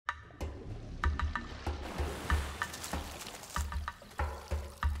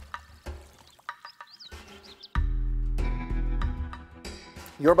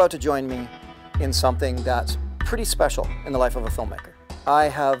You're about to join me in something that's pretty special in the life of a filmmaker. I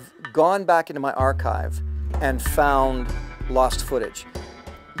have gone back into my archive and found lost footage.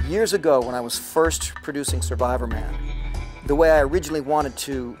 Years ago, when I was first producing Survivorman, the way I originally wanted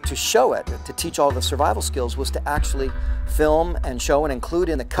to show it, to teach all the survival skills, was to actually film and show and include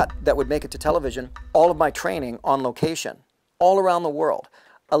in the cut that would make it to television all of my training on location, all around the world.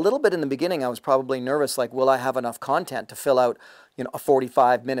 A little bit in the beginning, I was probably nervous, like, will I have enough content to fill out, a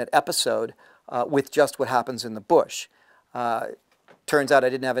 45-minute episode with just what happens in the bush? Turns out I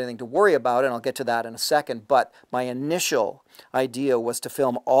didn't have anything to worry about, and I'll get to that in a second, but my initial idea was to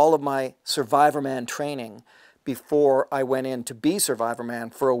film all of my Survivorman training before I went in to be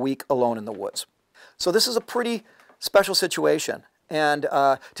Survivorman for a week alone in the woods. So this is a pretty special situation, and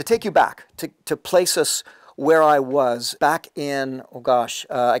to take you back, to place us where I was back in,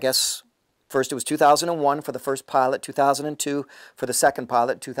 I guess first it was 2001 for the first pilot, 2002 for the second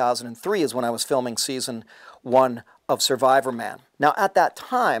pilot, 2003 is when I was filming season 1 of Survivorman. Now at that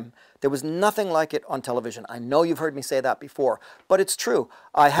time, there was nothing like it on television. I know you've heard me say that before, but it's true.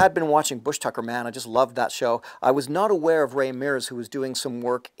 I had been watching Bush Tucker Man. I just loved that show. I was not aware of Ray Mears, who was doing some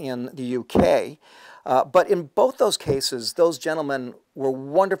work in the UK. But in both those cases, those gentlemen were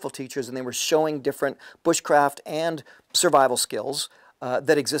wonderful teachers, and they were showing different bushcraft and survival skills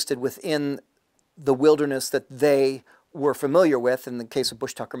that existed within the wilderness that they were familiar with. In the case of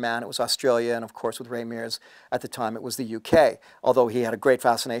Bush Tucker Man, it was Australia, and of course with Ray Mears at the time it was the UK, although he had a great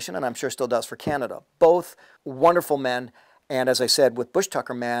fascination, and I'm sure still does, for Canada. Both wonderful men, and as I said, with Bush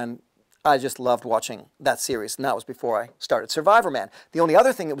Tucker Man, I just loved watching that series, and that was before I started Survivorman. The only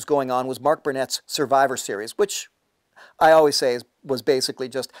other thing that was going on was Mark Burnett's Survivor series, which I always say was basically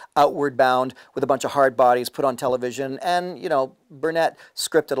just outward bound with a bunch of hard bodies put on television, and, Burnett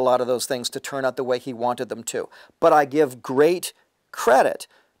scripted a lot of those things to turn out the way he wanted them to. But I give great credit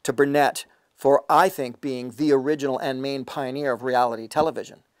to Burnett for, I think, being the original and main pioneer of reality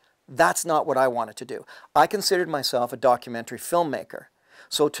television. That's not what I wanted to do. I considered myself a documentary filmmaker.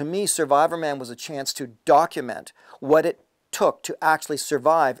 So to me, Survivorman was a chance to document what it took to actually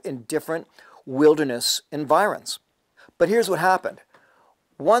survive in different wilderness environs. But here's what happened.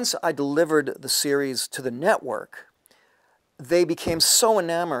 Once I delivered the series to the network, they became so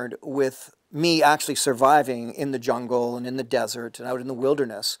enamored with me actually surviving in the jungle and in the desert and out in the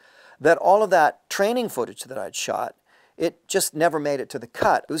wilderness that all of that training footage that I'd shot, it just never made it to the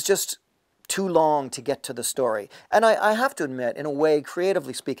cut. It was just too long to get to the story. And I have to admit, in a way,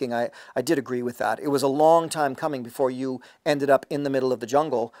 creatively speaking, I did agree with that. It was a long time coming before you ended up in the middle of the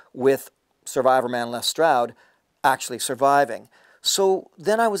jungle with Survivorman Les Stroud actually surviving. So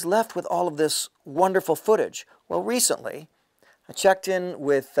then I was left with all of this wonderful footage. Well, recently, I checked in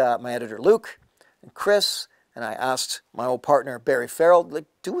with my editor Luke and Chris, and I asked my old partner Barry Farrell, like,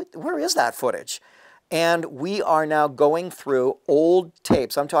 where is that footage? And we are now going through old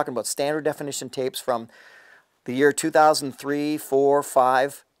tapes. I'm talking about standard definition tapes from the year 2003, 4,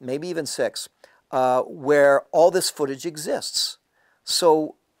 5, maybe even 6, where all this footage exists.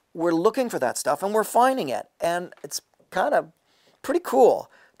 So we're looking for that stuff, and we're finding it. And it's kind of pretty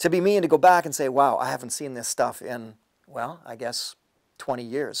cool to be me and to go back and say, wow, I haven't seen this stuff in, well, I guess 20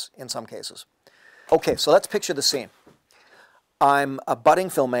 years in some cases. Okay, so let's picture the scene. I'm a budding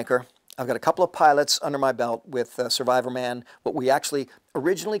filmmaker. I've got a couple of pilots under my belt with Survivorman, what we actually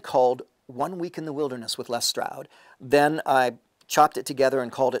originally called 1 Week in the Wilderness with Les Stroud. Then I chopped it together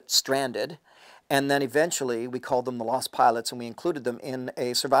and called it Stranded. And then eventually we called them The Lost Pilots, and we included them in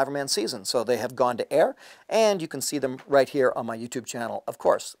a Survivorman season. So they have gone to air, and you can see them right here on my YouTube channel, of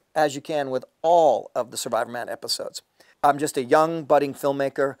course, as you can with all of the Survivorman episodes. I'm just a young, budding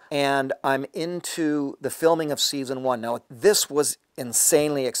filmmaker, and I'm into the filming of season 1. Now, this was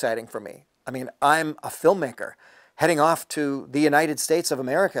insanely exciting for me. I mean, I'm a filmmaker heading off to the United States of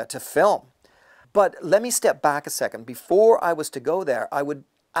America to film. But let me step back a second. Before I was to go there, I would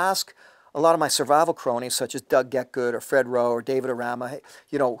ask a lot of my survival cronies, such as Doug Getgood or Fred Rowe or David Arama, hey,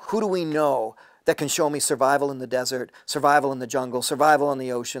 who do we know that can show me survival in the desert, survival in the jungle, survival in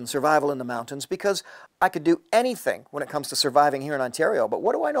the ocean, survival in the mountains? Because I could do anything when it comes to surviving here in Ontario, but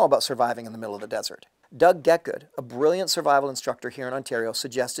what do I know about surviving in the middle of the desert? Doug Getgood, a brilliant survival instructor here in Ontario,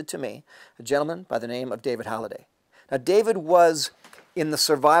 suggested to me a gentleman by the name of David Halladay. Now, David was, in the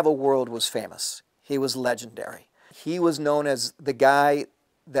survival world, was famous. He was legendary. He was known as the guy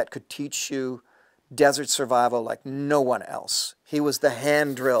that could teach you desert survival like no one else. He was the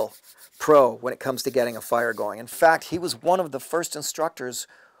hand drill pro when it comes to getting a fire going. In fact, he was one of the first instructors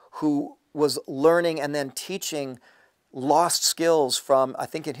who was learning and then teaching lost skills from, I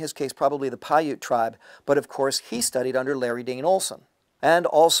think in his case, probably the Paiute tribe, but of course he studied under Larry Dean Olson. And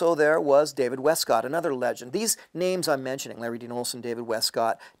also there was David Westcott, another legend. These names I'm mentioning, Larry Dean Olson, David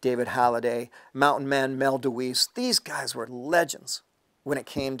Westcott, David Halladay, Mountain Man Mel DeWeese, these guys were legends when it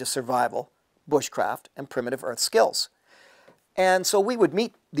came to survival, bushcraft, and primitive earth skills. And so we would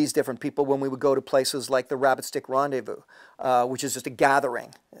meet these different people when we would go to places like the Rabbit Stick Rendezvous, which is just a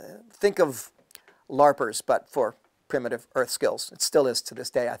gathering. Think of LARPers, but for primitive earth skills. It still is to this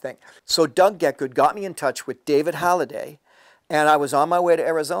day, I think. So Doug Getgood got me in touch with David Halladay, and I was on my way to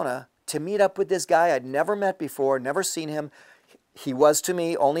Arizona to meet up with this guy I'd never met before, never seen him. He was, to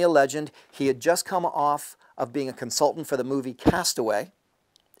me, only a legend. He had just come off of being a consultant for the movie Castaway.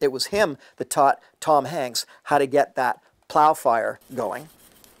 It was him that taught Tom Hanks how to get that plow fire going.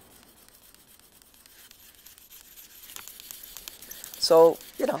 So,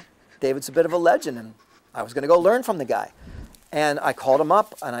 you know, David's a bit of a legend, and I was going to go learn from the guy. And I called him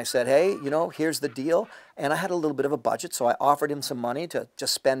up and I said, hey, you know, here's the deal. And I had a little bit of a budget, so I offered him some money to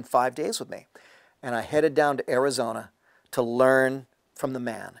just spend 5 days with me. And I headed down to Arizona to learn from the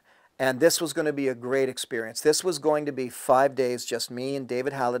man. And this was going to be a great experience. This was going to be 5 days, just me and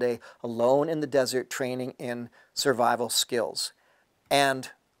David Halladay alone in the desert training in survival skills. And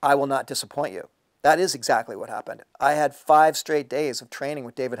I will not disappoint you. That is exactly what happened. I had 5 straight days of training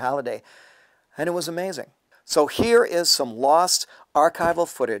with David Halladay, and it was amazing. So here is some lost archival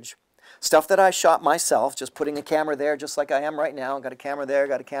footage, stuff that I shot myself, just putting a camera there just like I am right now. Got a camera there,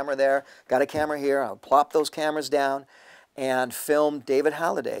 got a camera there, got a camera here. I'll plop those cameras down and film David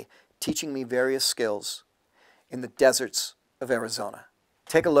Halladay teaching me various skills in the deserts of Arizona.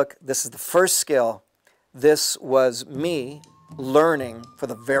 Take a look. This is the first skill. This was me learning for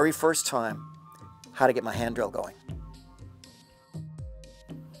the very first time how to get my hand drill going.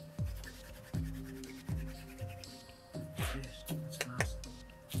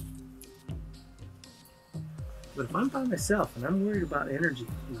 But if I'm by myself and I'm worried about energy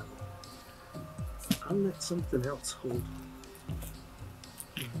level, I'll let something else hold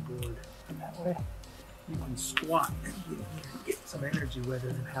the board. That way you can squat and get some energy rather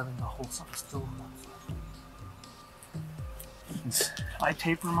than having to hold something still on one foot. I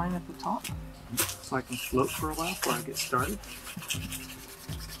taper mine at the top so I can float for a while before I get started.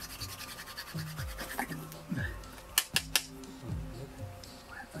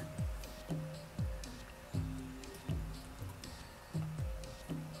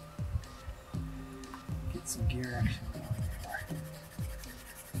 Some gear action going there.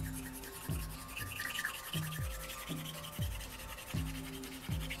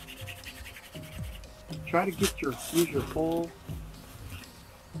 Try to get use your whole.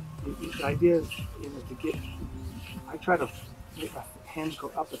 The idea is, you know, to get. I try to make my hands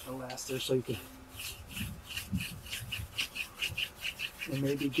go up at the last there, so you can, and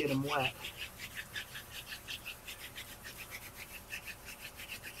maybe get them wet.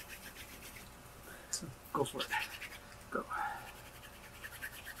 Go for it. Go.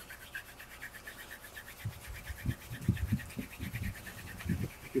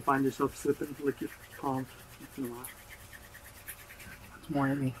 If you find yourself slipping, lick your palm. That's more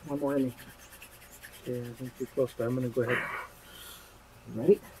in me. One more in me. Yeah, I think you're close, but I'm going to go ahead. You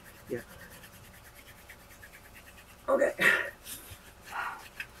ready? Yeah. Okay.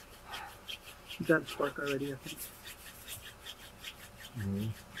 You got a spark already, I think.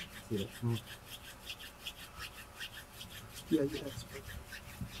 See that smoke? Yeah, you have smoke.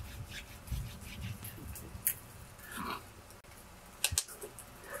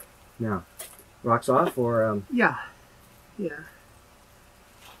 Now, rocks off or Yeah.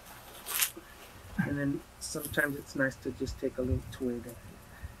 And then sometimes it's nice to just take a little twig and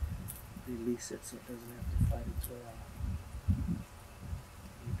release it so it doesn't have to fight its way out.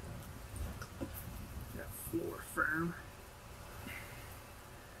 That floor firm.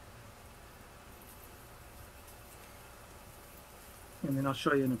 And then I'll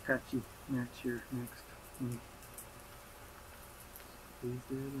show you an Apache match here next. Squeeze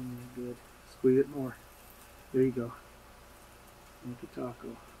it and you're good. Squeeze it more. There you go. Make a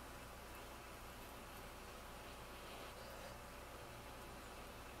taco.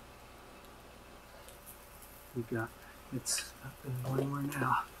 We got, it's not been anywhere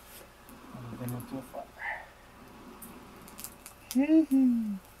now. I've been into a fire.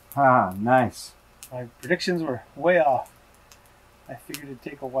 ah, nice. My predictions were way off. I figured it'd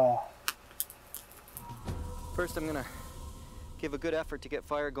take a while. First, I'm gonna give a good effort to get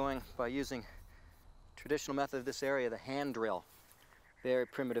fire going by using traditional method of this area, the hand drill. Very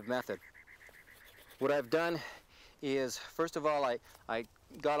primitive method. What I've done is, first of all, I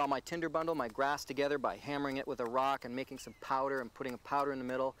got all my tinder bundle, my grass together by hammering it with a rock and making some powder and putting a powder in the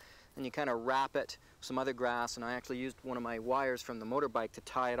middle. and you kind of wrap it with some other grass, and I actually used one of my wires from the motorbike to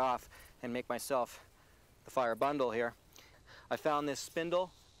tie it off and make myself the fire bundle here. I found this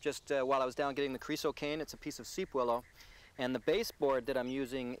spindle just while I was down getting the creosote cane. It's a piece of seep willow, and the baseboard that I'm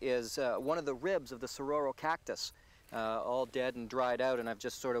using is one of the ribs of the sororo cactus, all dead and dried out, and I've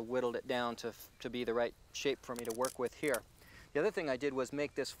just sort of whittled it down to be the right shape for me to work with here. The other thing I did was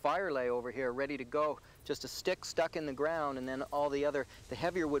make this fire lay over here ready to go, just a stick stuck in the ground, and then all the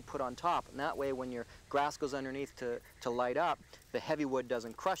heavier wood put on top. And that way when your grass goes underneath to light up, the heavy wood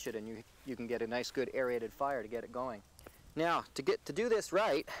doesn't crush it, and you can get a nice good aerated fire to get it going. Now, to do this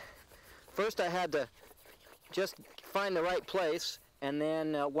right, first I had to just find the right place, and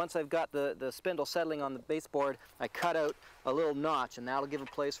then once I've got the spindle settling on the baseboard, I cut out a little notch, and that'll give a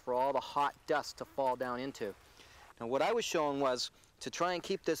place for all the hot dust to fall down into. Now what I was showing was to try and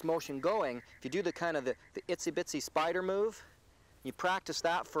keep this motion going. If you do the kind of the itsy bitsy spider move, you practice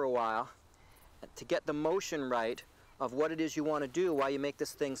that for a while to get the motion right of what it is you want to do while you make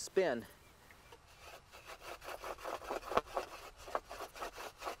this thing spin.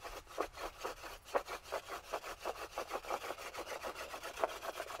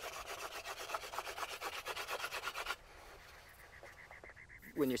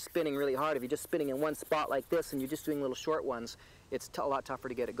 When you're spinning really hard, if you're just spinning in one spot like this and you're just doing little short ones, it's a lot tougher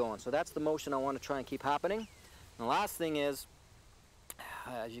to get it going. So that's the motion I want to try and keep happening. And the last thing is,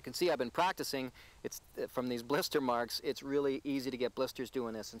 as you can see, I've been practicing. It's from these blister marks, it's really easy to get blisters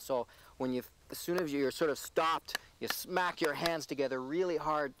doing this. And so when as soon as you're sort of stopped, you smack your hands together really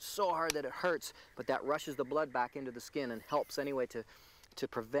hard, so hard that it hurts, but that rushes the blood back into the skin and helps anyway to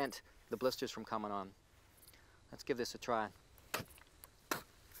prevent the blisters from coming on. Let's give this a try.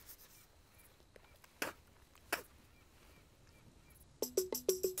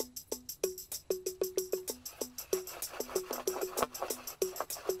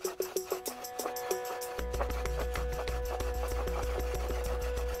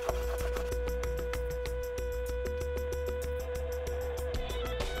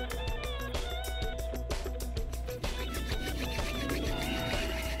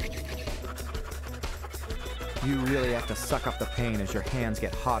 You really have to suck up the pain as your hands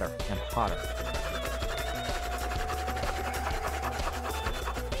get hotter and hotter.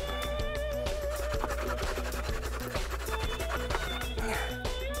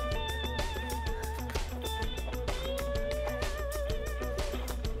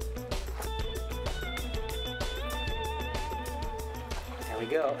 There we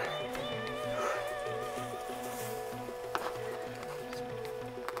go.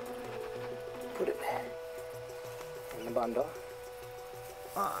 Put it in the bundle.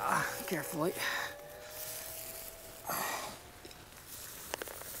 Carefully.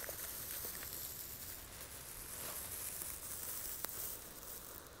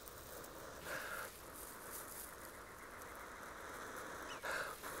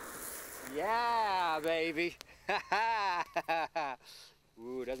 Yeah, baby.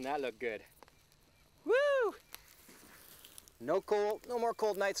 Ooh, doesn't that look good? Woo! No more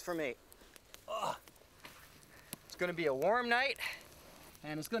cold nights for me. Ugh. It's gonna be a warm night,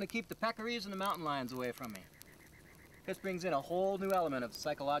 and it's gonna keep the peccaries and the mountain lions away from me. This brings in a whole new element of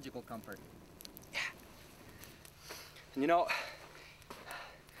psychological comfort. Yeah. And you know,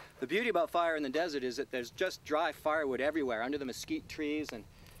 the beauty about fire in the desert is that there's just dry firewood everywhere, under the mesquite trees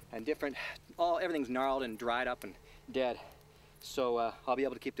and different, everything's gnarled and dried up and dead. So I'll be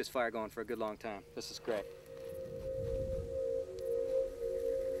able to keep this fire going for a good long time. This is great.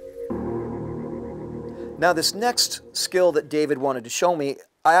 Now this next skill that David wanted to show me,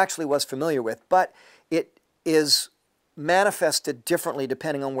 I actually was familiar with, but it is manifested differently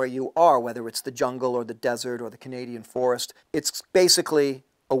depending on where you are, whether it's the jungle or the desert or the Canadian forest. It's basically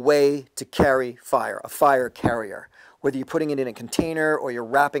a way to carry fire, a fire carrier. Whether you're putting it in a container or you're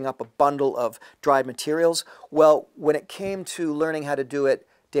wrapping up a bundle of dried materials. Well, when it came to learning how to do it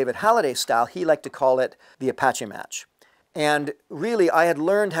David Halladay style, he liked to call it the Apache match. And really, I had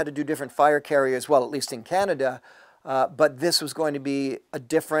learned how to do different fire carriers, well, at least in Canada, but this was going to be a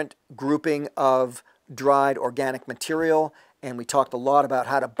different grouping of dried organic material, and we talked a lot about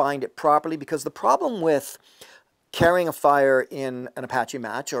how to bind it properly, because the problem with carrying a fire in an Apache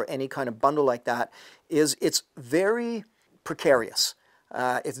match or any kind of bundle like that is it's very precarious.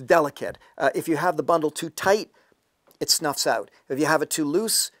 It's delicate. If you have the bundle too tight, it snuffs out. If you have it too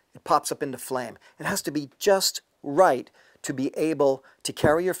loose, it pops up into flame. It has to be just right to be able to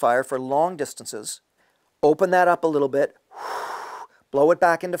carry your fire for long distances, open that up a little bit, blow it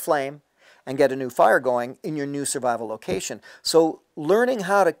back into flame, and get a new fire going in your new survival location. So learning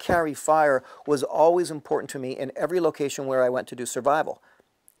how to carry fire was always important to me in every location where I went to do survival.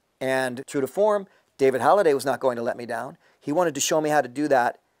 And true to form, David Halladay was not going to let me down. He wanted to show me how to do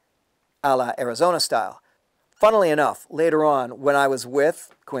that a la Arizona style. Funnily enough, later on, when I was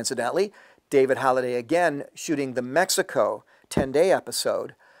with, coincidentally, David Halladay again shooting the Mexico 10-day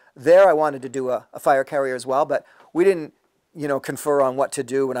episode, there I wanted to do a fire carrier as well, but we didn't, confer on what to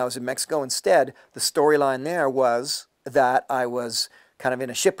do when I was in Mexico. Instead, the storyline there was that I was kind of in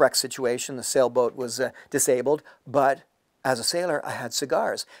a shipwreck situation. The sailboat was disabled, but as a sailor, I had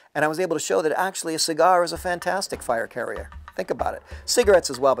cigars. And I was able to show that actually a cigar is a fantastic fire carrier. Think about it. Cigarettes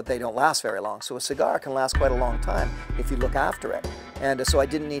as well, but they don't last very long. So a cigar can last quite a long time if you look after it. And so I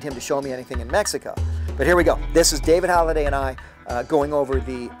didn't need him to show me anything in Mexico. But here we go. This is David Halladay and I going over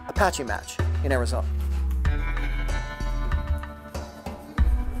the Apache match in Arizona.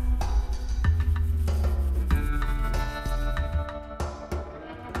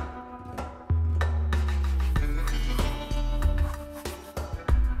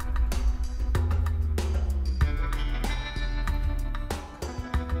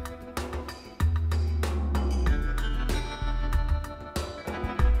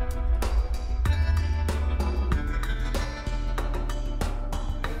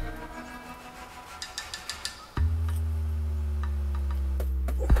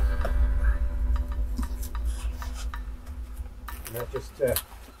 That just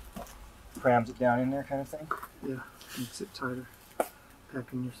crams it down in there kind of thing? Yeah, makes it tighter.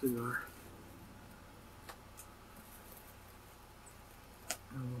 Packing your cigar.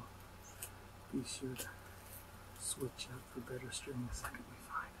 And we'll be sure to switch up for better string the second we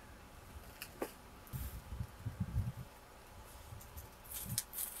find it.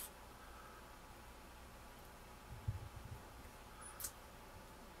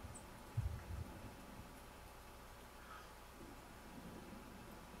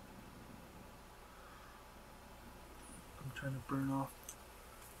 Trying to burn off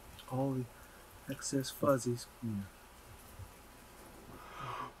all the excess fuzzies.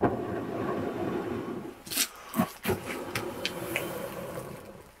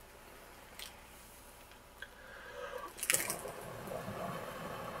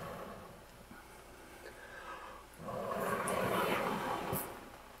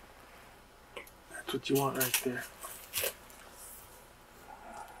 That's what you want right there.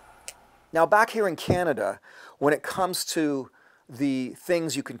 Now back here in Canada, when it comes to the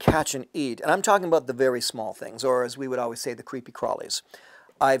things you can catch and eat, and I'm talking about the very small things, or as we would always say, the creepy crawlies.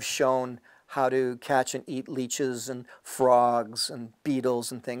 I've shown how to catch and eat leeches and frogs and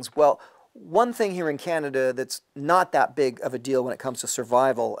beetles and things. Well, one thing here in Canada that's not that big of a deal when it comes to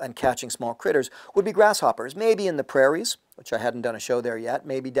survival and catching small critters would be grasshoppers. Maybe in the prairies, which I hadn't done a show there yet.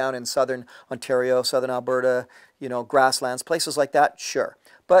 Maybe down in southern Ontario, southern Alberta, grasslands, places like that, sure.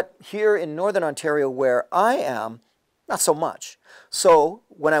 But here in northern Ontario where I am, not so much. So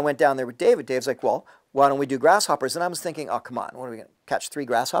when I went down there with David, Dave's like, well, why don't we do grasshoppers? And I was thinking, oh, come on, what are we going to catch 3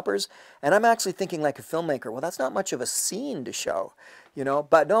 grasshoppers? And I'm actually thinking like a filmmaker, well, that's not much of a scene to show,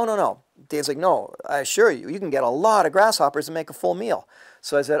 But no. Dave's like, no, I assure you, you can get a lot of grasshoppers and make a full meal.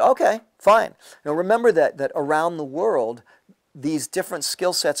 So I said, okay, fine. Now remember that around the world, these different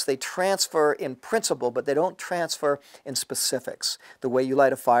skill sets, they transfer in principle, but they don't transfer in specifics. The way you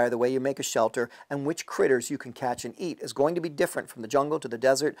light a fire, the way you make a shelter, and which critters you can catch and eat is going to be different from the jungle to the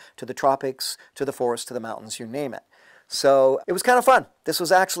desert, to the tropics, to the forest, to the mountains, you name it. So it was kind of fun. This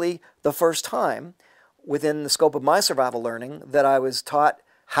was actually the first time within the scope of my survival learning that I was taught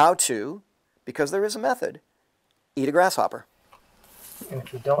how to, because there is a method, eat a grasshopper. And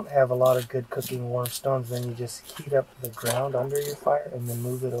if you don't have a lot of good cooking warm stones, then you just heat up the ground under your fire and then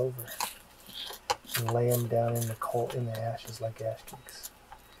move it over and lay them down in the coal, in the ashes like ash cakes.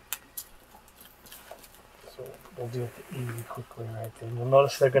 So we'll do it easy quickly right there. You'll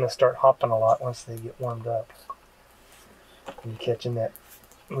notice they're going to start hopping a lot once they get warmed up. You catching that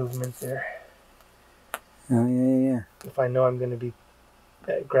movement there? Oh, yeah. If I know I'm going to be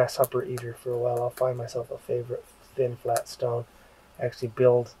a grasshopper eater for a while, I'll find myself a favorite thin flat stone. Actually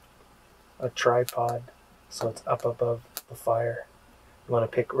build a tripod so it's up above the fire. You want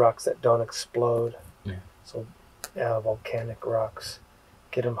to pick rocks that don't explode. Yeah. So volcanic rocks.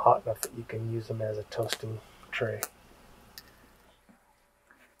 Get them hot enough that you can use them as a toasting tray.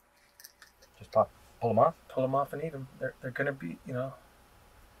 Just pull them off? Pull them off and eat them. They're going to be, they're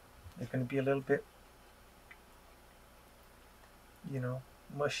going to be a little bit,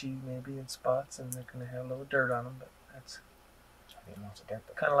 mushy maybe in spots, and they're going to have a little dirt on them, but that's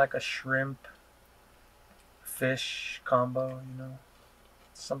kind of like a shrimp fish combo,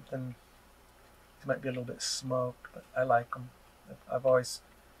 something. It might be a little bit smoked, but I like them. I've always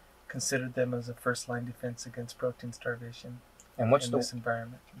considered them as a first line defense against protein starvation And what's in this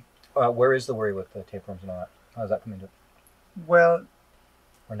environment. Where is the worry with the tapeworms and all that? How does that come into it? Well,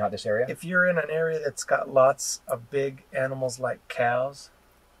 Or not this area? if you're in an area that's got lots of big animals like cows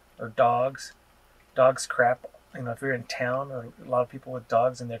or dogs crap. You know, if you're in town or a lot of people with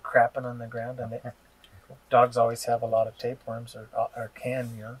dogs and they're crapping on the ground, and dogs always have a lot of tapeworms or can,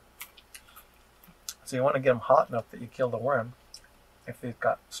 you know. So you want to get them hot enough that you kill the worm if they've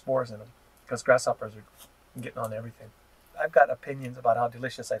got spores in them, because grasshoppers are getting on everything. I've got opinions about how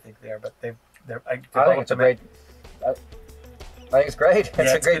delicious I think they are, but I think it's a great. I think it's great.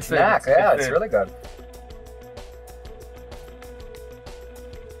 It's a great snack. Yeah, it's really good.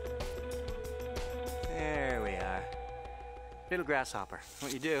 There we are. Little grasshopper.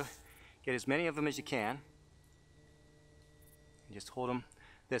 What you do, get as many of them as you can. You just hold them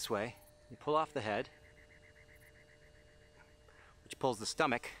this way. You pull off the head, which pulls the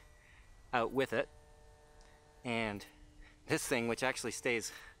stomach out with it. And this thing, which actually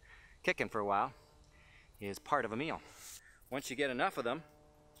stays kicking for a while, is part of a meal. Once you get enough of them,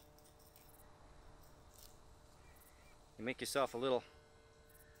 you make yourself a little,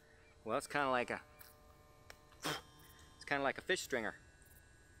 well, it's kind of like a fish stringer.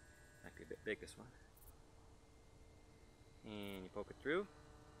 Might be a bit big, this one. And you poke it through.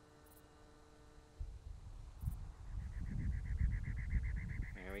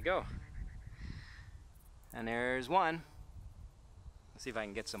 There we go. And there's one. Let's see if I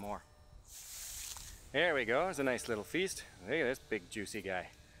can get some more. There we go. There's a nice little feast. Look at this big juicy guy.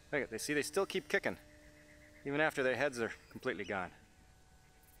 Look at, they still keep kicking, even after their heads are completely gone.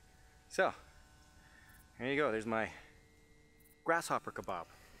 So, there you go. There's my grasshopper kebab.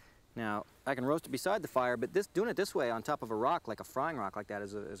 Now, I can roast it beside the fire, but doing it this way on top of a rock, like a frying rock like that,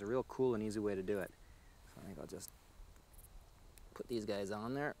 is a real cool and easy way to do it. So I think I'll just put these guys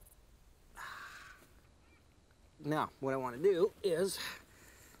on there. Now, what I want to do is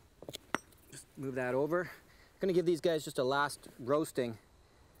just move that over. I'm going to give these guys just a last roasting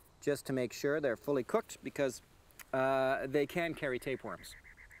just to make sure they're fully cooked, because they can carry tapeworms.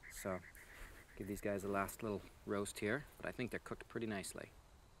 So, give these guys a last little roast here, but I think they're cooked pretty nicely.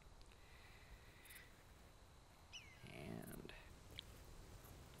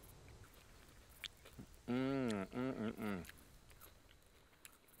 And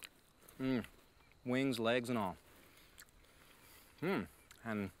wings, legs, and all.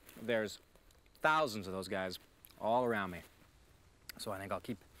 And there's thousands of those guys all around me. So I think I'll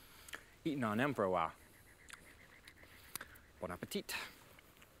keep eating on them for a while. Bon appetit.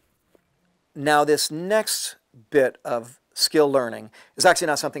 Now, this next bit of skill learning is actually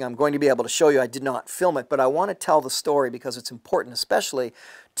not something I'm going to be able to show you. I did not film it, but I want to tell the story because it's important, especially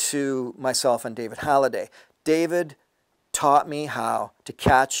to myself and David Halladay. David taught me how to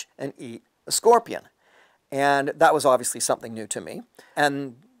catch and eat a scorpion. And that was obviously something new to me.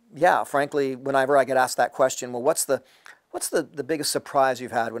 And yeah, frankly, whenever I get asked that question, well, what's the biggest surprise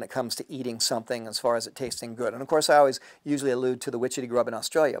you've had when it comes to eating something as far as it tasting good? And of course, I always usually allude to the witchetty grub in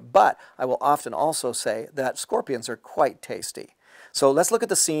Australia, but I will often also say that scorpions are quite tasty. So let's look at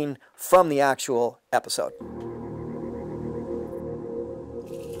the scene from the actual episode.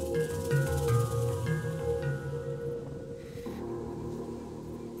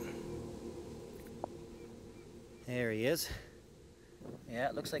 There he is. Yeah,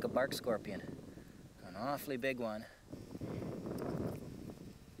 it looks like a bark scorpion. An awfully big one.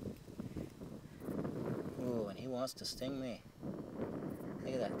 Ooh, and he wants to sting me.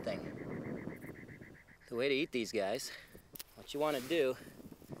 Look at that thing. The way to eat these guys, what you want to do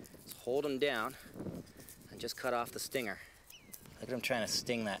is hold them down and just cut off the stinger. Look at him trying to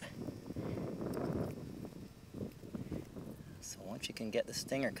sting that. So once you can get the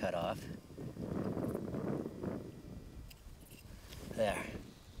stinger cut off, there.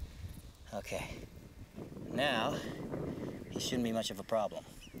 Okay. Now, he shouldn't be much of a problem.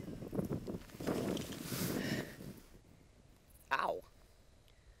 Ow!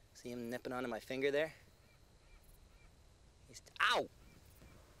 See him nipping onto my finger there? Ow!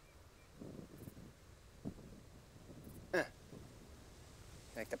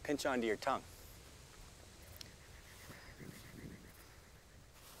 Like to pinch onto your tongue.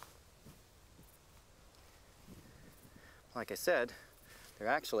 Like I said, they're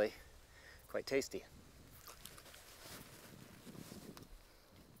actually quite tasty.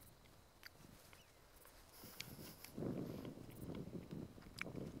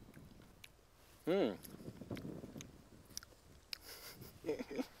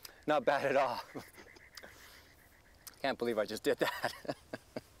 Not bad at all. Can't believe I just did that.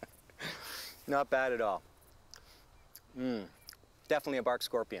 Not bad at all. Definitely a bark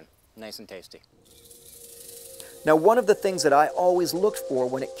scorpion. Nice and tasty. Now, one of the things that I always looked for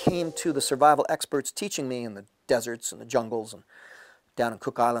when it came to the survival experts teaching me in the deserts and the jungles and down in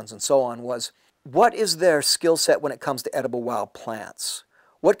Cook Islands and so on was, what is their skill set when it comes to edible wild plants?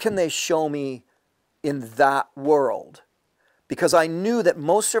 What can they show me in that world? Because I knew that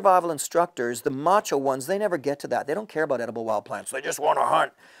most survival instructors, the macho ones, they never get to that. They don't care about edible wild plants. They just want to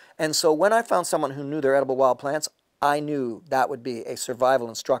hunt. And so when I found someone who knew their edible wild plants, I knew that would be a survival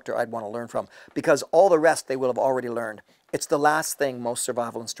instructor I'd want to learn from, because all the rest they will have already learned. It's the last thing most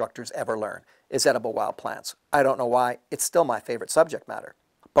survival instructors ever learn, is edible wild plants. I don't know why. It's still my favorite subject matter.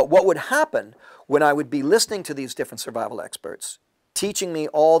 But what would happen when I would be listening to these different survival experts, teaching me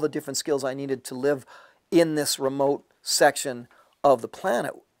all the different skills I needed to live in this remote section of the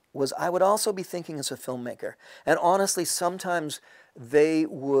planet, was I would also be thinking as a filmmaker. And honestly, sometimes they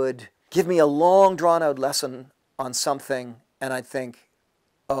would give me a long drawn-out lesson on something, and I'd think,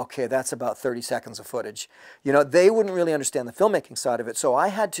 okay, that's about 30 seconds of footage. You know, they wouldn't really understand the filmmaking side of it, so I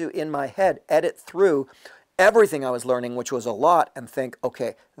had to, in my head, edit through everything I was learning, which was a lot, and think,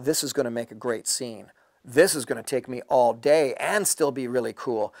 okay, this is going to make a great scene. This is going to take me all day and still be really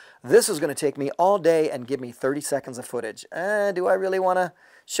cool. This is going to take me all day and give me 30 seconds of footage. Do I really want to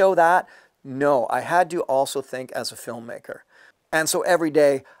show that? No, I had to also think as a filmmaker. And so every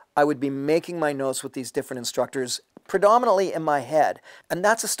day, I would be making my notes with these different instructors, predominantly in my head. And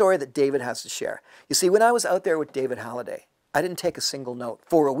that's a story that David has to share. You see, when I was out there with David Halladay, I didn't take a single note.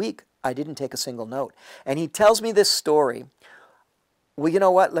 For a week, I didn't take a single note. And he tells me this story. Well, you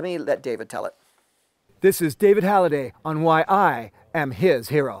know what? Let me let David tell it. This is David Halladay on why I am his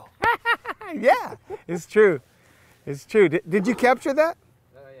hero. Yeah, it's true. It's true. Did you capture that?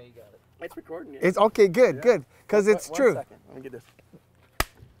 Oh, yeah, you got it. It's recording. It's okay, good, yeah. Good. Because it's true. 1 second. Let me get this.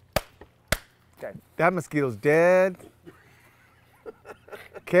 Okay. That mosquito's dead.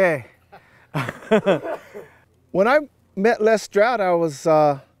 Okay. When I met Les Stroud,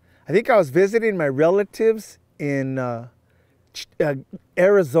 I think I was visiting my relatives in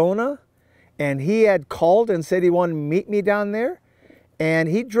Arizona, and he had called and said he wanted to meet me down there, and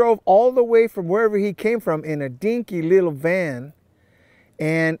he drove all the way from wherever he came from in a dinky little van,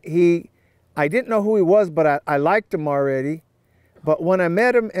 and I didn't know who he was, but I liked him already. But when I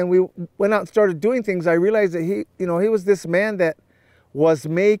met him and we went out and started doing things, I realized that he was this man that was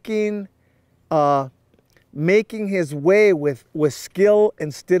making his way with skill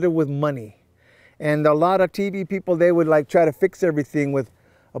instead of with money. And a lot of TV people, they would like try to fix everything with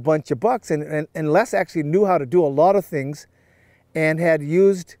a bunch of bucks. And Les actually knew how to do a lot of things, and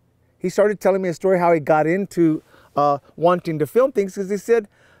he started telling me a story how he got into wanting to film things, because he said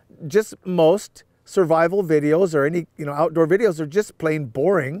just most survival videos or any outdoor videos are just plain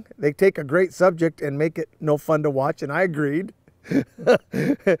boring. They take a great subject and make it no fun to watch, and I agreed.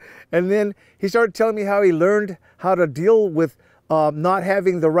 And then he started telling me how he learned how to deal with not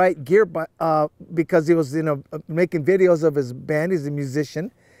having the right gear, because he was making videos of his band. He's a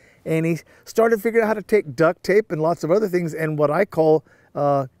musician, and he started figuring out how to take duct tape and lots of other things, and what I call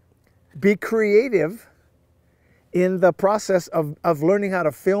be creative in the process of learning how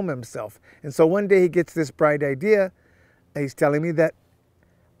to film himself. And so one day he gets this bright idea. He's telling me that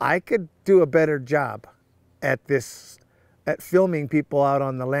I could do a better job at filming people out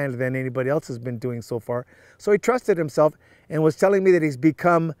on the land than anybody else has been doing so far. So he trusted himself and was telling me that he's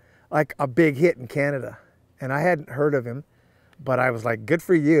become like a big hit in Canada. And I hadn't heard of him, but I was like, good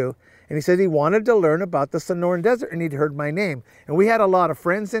for you. And he said he wanted to learn about the Sonoran Desert, and he'd heard my name. And we had a lot of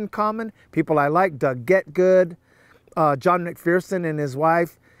friends in common, people I liked, Doug Getgood, John McPherson and his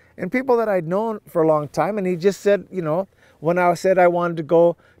wife, and people that I'd known for a long time. And he just said, when I said I wanted to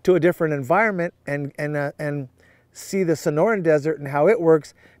go to a different environment and see the Sonoran Desert and how it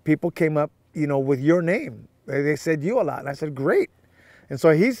works, people came up, with your name. They said you a lot. And I said, great. And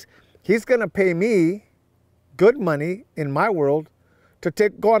so he's going to pay me good money in my world to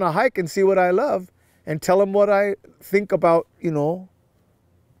go on a hike and see what I love and tell him what I think about,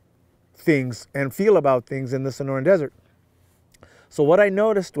 things and feel about things in the Sonoran Desert. So what I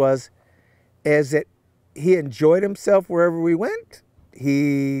noticed is that he enjoyed himself wherever we went.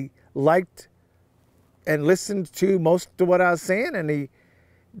 He liked and listened to most of what I was saying, and he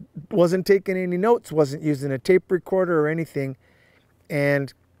wasn't taking any notes, wasn't using a tape recorder or anything.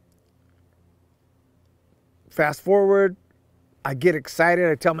 And fast forward, I get excited.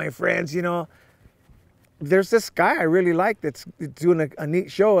 I tell my friends, there's this guy I really like that's doing a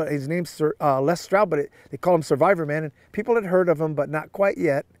neat show. His name's Les Stroud, but they call him Survivorman. And people had heard of him, but not quite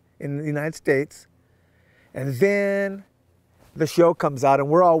yet in the United States. And then the show comes out, and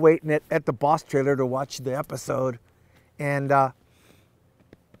we're all waiting at the Boss trailer to watch the episode. And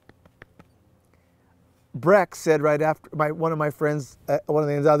Breck said right after, one of my friends, one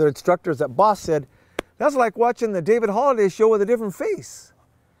of the other instructors at Boss said, that's like watching the David Halladay show with a different face.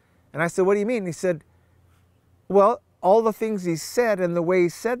 And I said, what do you mean? He said, well, all the things he said and the way he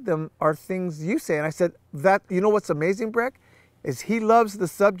said them are things you say. And I said, that, you know what's amazing, Breck? Is he loves the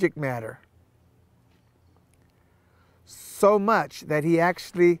subject matter so much that he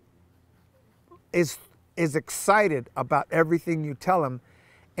actually is excited about everything you tell him.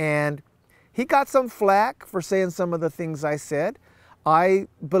 And he got some flack for saying some of the things I said. I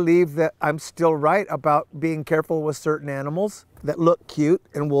believe that I'm still right about being careful with certain animals that look cute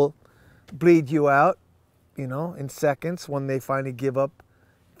and will bleed you out, you know, in seconds when they finally give up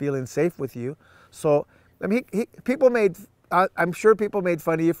feeling safe with you. So, I mean, people made, I'm sure people made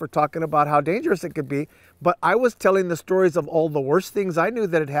fun of you for talking about how dangerous it could be, but I was telling the stories of all the worst things I knew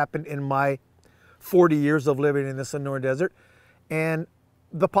that had happened in my 40 years of living in the Sonora Desert, and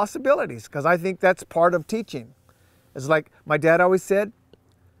the possibilities, because I think that's part of teaching. It's like my dad always said,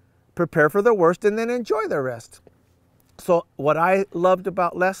 prepare for the worst and then enjoy the rest. So what I loved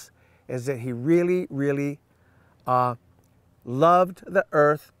about Les is that he really, really loved the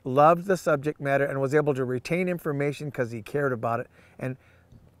earth, loved the subject matter, and was able to retain information because he cared about it, and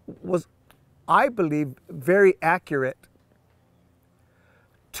was, I believe, very accurate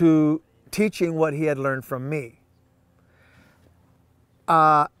to teaching what he had learned from me.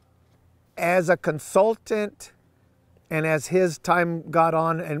 As a consultant, and as his time got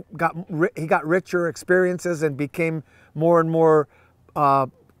on and he got richer experiences and became more and more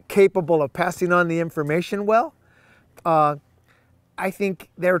capable of passing on the information well, I think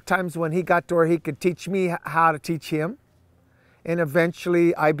there were times when he got to where he could teach me how to teach him. And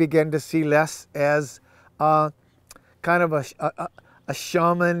eventually I began to see Les as kind of a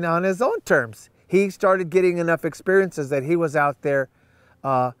shaman on his own terms. He started getting enough experiences that he was out there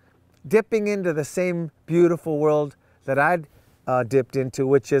dipping into the same beautiful world that I'd dipped into,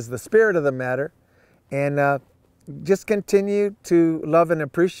 which is the spirit of the matter, and just continue to love and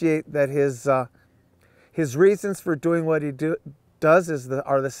appreciate that his reasons for doing what he does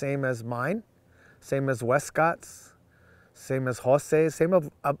are the same as mine, same as Westcott's, same as Jose's, same of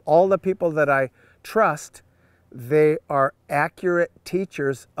all the people that I trust. They are accurate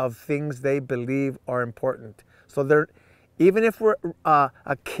teachers of things they believe are important. So they're, even if we're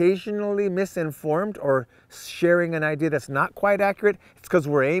occasionally misinformed or sharing an idea that's not quite accurate, it's because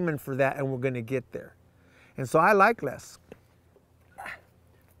we're aiming for that and we're going to get there. And so I like Les.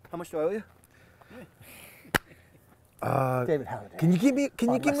 How much do I owe you? David Halladay. Can you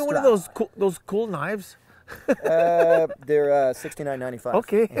give me one of those cool knives? They're $69.95.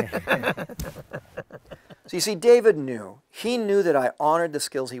 Okay. So you see, David knew. He knew that I honored the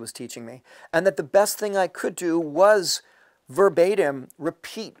skills he was teaching me, and that the best thing I could do was verbatim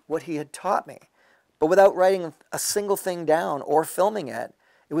repeat what he had taught me, but without writing a single thing down or filming it.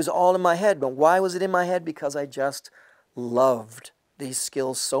 It was all in my head. But why was it in my head? Because I just loved these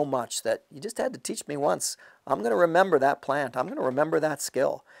skills so much that you just had to teach me once. I'm going to remember that plant. I'm going to remember that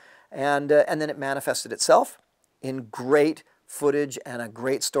skill. And then it manifested itself in great footage and a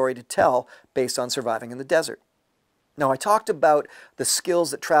great story to tell based on surviving in the desert. Now, I talked about the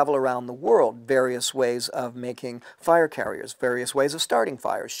skills that travel around the world, various ways of making fire carriers, various ways of starting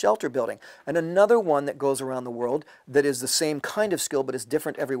fires, shelter building. And another one that goes around the world that is the same kind of skill but is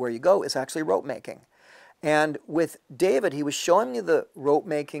different everywhere you go is actually rope making. And with David, he was showing me the rope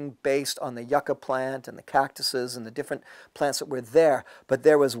making based on the yucca plant and the cactuses and the different plants that were there. But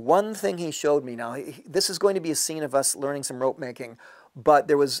there was one thing he showed me. Now, this is going to be a scene of us learning some rope making,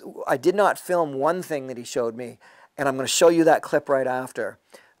 but I did not film one thing that he showed me, and I'm going to show you that clip right after.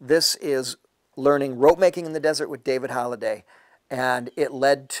 This is learning rope making in the desert with David Halladay, and it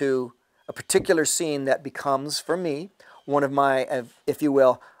led to a particular scene that becomes, for me, one of my, if you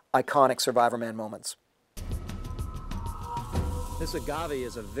will, iconic Survivorman moments. This agave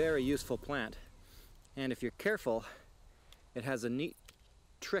is a very useful plant, and if you're careful, it has a neat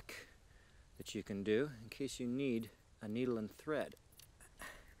trick that you can do in case you need a needle and thread.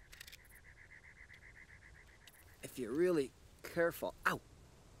 If you're really careful, ow!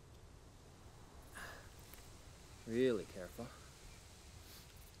 Really careful.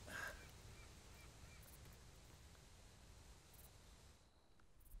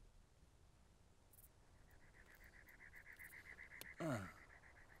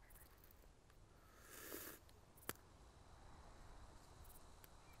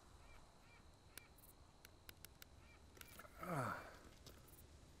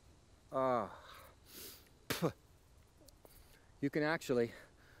 You can actually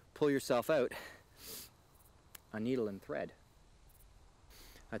pull yourself out a needle and thread.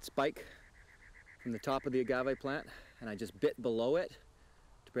 That spike from the top of the agave plant, and I just bit below it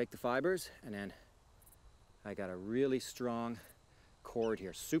to break the fibers, and then I got a really strong cord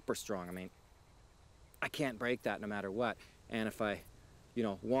here, super strong. I mean, I can't break that no matter what. And if I,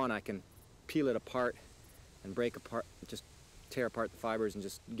 I can peel it apart and break apart, just tear apart the fibers and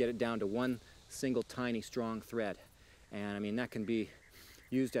just get it down to one single tiny strong thread. And I mean, that can be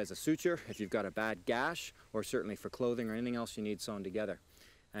used as a suture if you've got a bad gash, or certainly for clothing or anything else you need sewn together.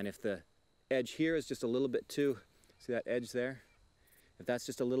 And if the edge here is just a little bit too, see that edge there? If that's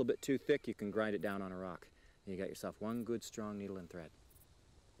just a little bit too thick, you can grind it down on a rock. And you got yourself one good strong needle and thread.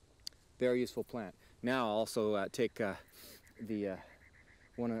 Very useful plant. Now I'll also take a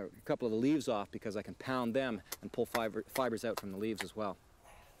couple of the leaves off, because I can pound them and pull fibers out from the leaves as well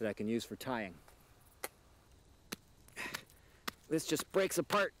that I can use for tying. This just breaks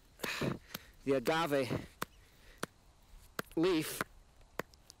apart the agave leaf,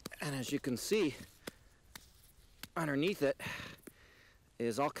 and as you can see, underneath it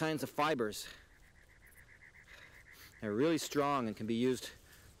is all kinds of fibers. They're really strong and can be used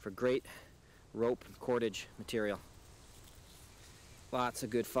for great rope and cordage material. Lots of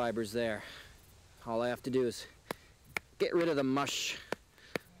good fibers there. All I have to do is get rid of the mush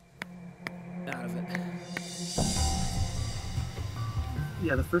out of it.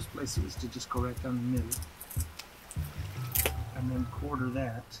 Yeah, the first place is to just go right down the middle and then quarter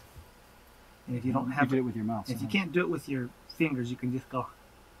that. And if you don't have you do it with your mouth. If you can't do it with your fingers, you can just go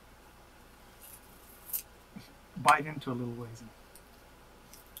bite into a little ways.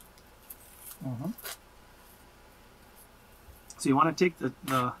 So you want to take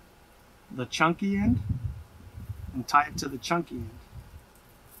the chunky end and tie it to the chunky end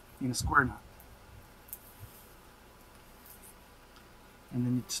in a square knot. And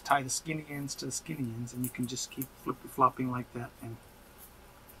then you just tie the skinny ends to the skinny ends, and you can just keep flopping like that and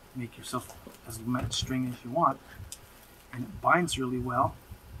make yourself as much string as you want. And it binds really well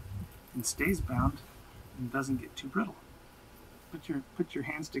and stays bound and doesn't get too brittle. Put your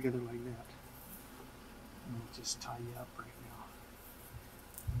hands together like that. And we'll just tie you up right now.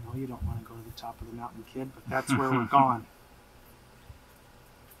 I know you don't want to go to the top of the mountain, kid, but that's where we're going.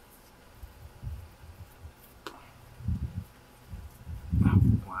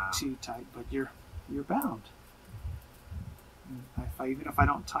 Wow. Too tight, but you're bound. And even if I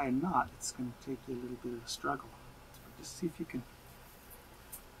don't tie a knot, it's going to take you a little bit of a struggle. But just see if you can.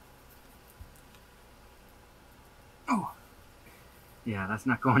 Oh. Yeah, that's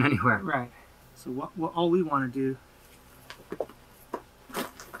not going anywhere. Right. So what all we want to do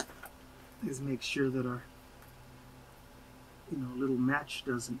is make sure that our little match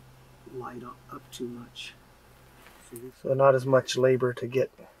doesn't light up too much. So not as much labor to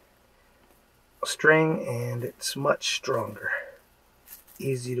get string, and it's much stronger.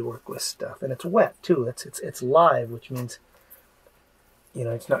 Easy to work with stuff, and it's wet too. It's live, which means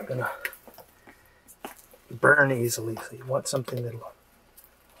it's not gonna burn easily. So you want something that'll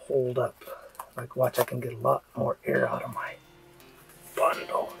hold up. Like, watch, I can get a lot more air out of my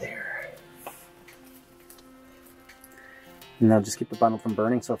bundle there. And that'll just keep the bundle from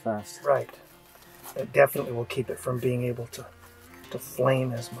burning so fast. Right. It definitely will keep it from being able to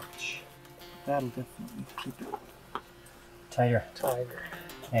flame as much. That'll definitely keep it tighter. Tighter.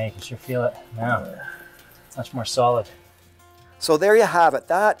 Yeah, you can sure feel it now. It's much more solid. So there you have it.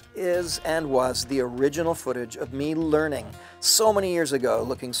 That is and was the original footage of me learning so many years ago,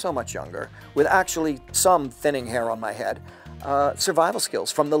 looking so much younger, with actually some thinning hair on my head, survival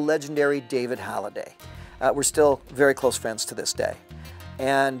skills from the legendary David Halladay. We're still very close friends to this day.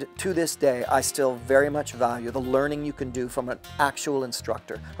 And to this day, I still very much value the learning you can do from an actual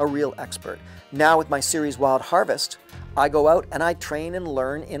instructor, a real expert. Now with my series Wild Harvest, I go out and I train and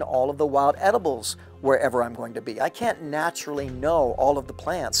learn in all of the wild edibles wherever I'm going to be. I can't naturally know all of the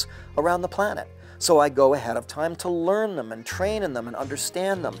plants around the planet. So I go ahead of time to learn them and train in them and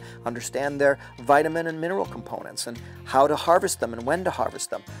understand them, understand their vitamin and mineral components and how to harvest them and when to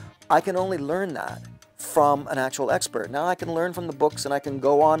harvest them. I can only learn that from an actual expert. Now I can learn from the books and I can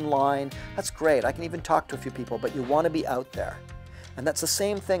go online. That's great. I can even talk to a few people, but you want to be out there. And that's the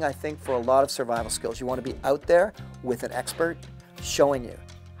same thing I think for a lot of survival skills. You want to be out there with an expert showing you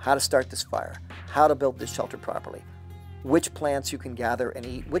how to start this fire, how to build this shelter properly, which plants you can gather and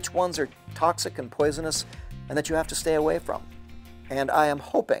eat, which ones are toxic and poisonous and that you have to stay away from. And I am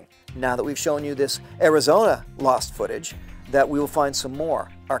hoping, now that we've shown you this Arizona lost footage, that we will find some more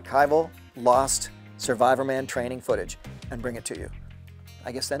archival lost Survivorman training footage and bring it to you.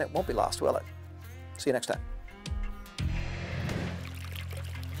 I guess then it won't be lost, will it? See you next time.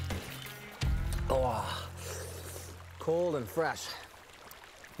 Oh, cold and fresh.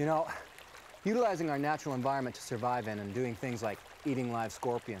 You know, Utilizing our natural environment to survive in and doing things like eating live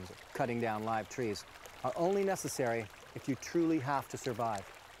scorpions or cutting down live trees are only necessary if you truly have to survive.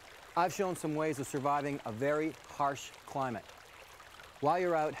 I've shown some ways of surviving a very harsh climate. While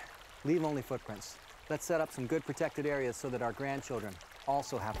you're out, leave only footprints. Let's set up some good protected areas so that our grandchildren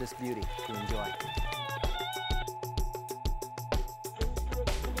also have this beauty to enjoy.